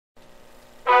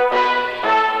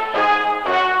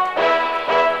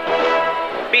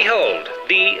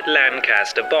the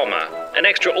Lancaster bomber. An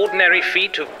extraordinary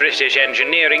feat of British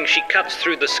engineering, she cuts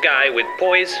through the sky with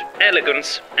poise,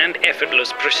 elegance, and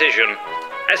effortless precision.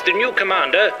 As the new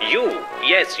commander,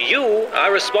 yes, you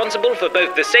are responsible for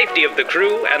both the safety of the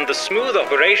crew and the smooth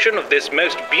operation of this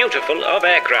most beautiful of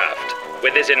aircraft.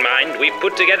 With this in mind, we've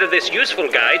put together this useful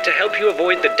guide to help you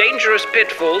avoid the dangerous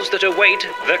pitfalls that await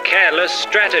the careless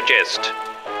strategist.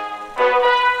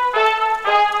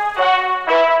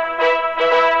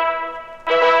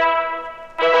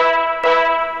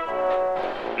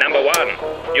 Number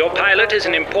 1. Your pilot is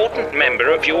an important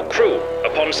member of your crew.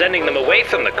 Upon sending them away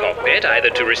from the cockpit, either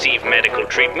to receive medical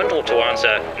treatment or to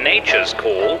answer nature's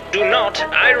call, do not,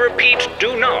 I repeat,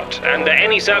 do not, under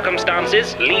any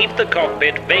circumstances, leave the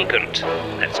cockpit vacant.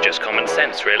 That's just common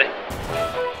sense, really.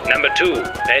 Number 2.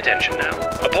 Pay attention now.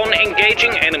 Upon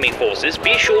engaging enemy forces,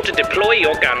 be sure to deploy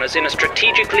your gunners in a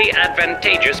strategically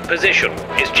advantageous position.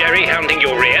 Is Jerry hounding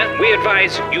your rear? We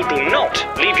advise you do not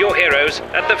leave your heroes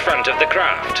at the front of the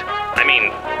craft. I mean,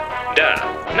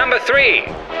 duh. Number 3.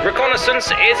 Reconnaissance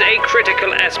is a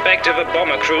critical aspect of a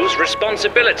bomber crew's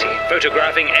responsibility.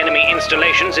 Photographing enemy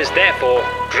installations is therefore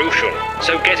crucial.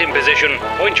 So get in position,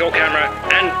 point your camera,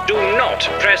 and do not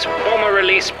press bomber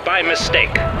release by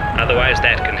mistake. Otherwise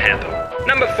that can happen.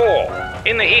 Number 4.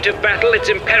 In the heat of battle, it's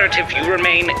imperative you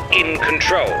remain in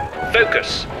control.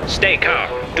 Focus. Stay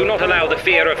calm. Do not allow the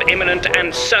fear of imminent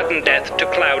and certain death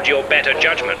to cloud your better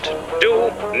judgment. Do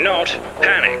not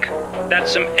panic.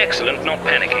 That's some excellent not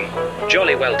panicking.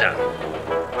 Jolly well done.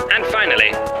 And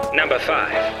finally, number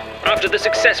 5. After the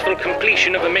successful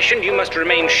completion of a mission, you must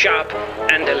remain sharp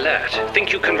and alert.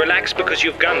 Think you can relax because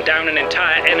you've gunned down an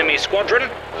entire enemy squadron?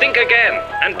 Think again,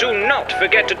 and do not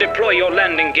forget to deploy your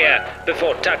landing gear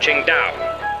before touching down.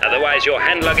 Otherwise, your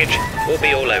hand luggage will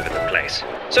be all over the place.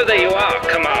 So there you are,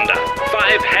 Commander.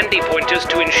 5 handy pointers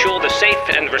to ensure the safe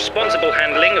and responsible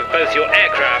handling of both your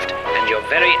aircraft and your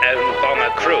very own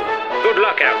bomber crew. Good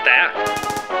luck out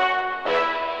there.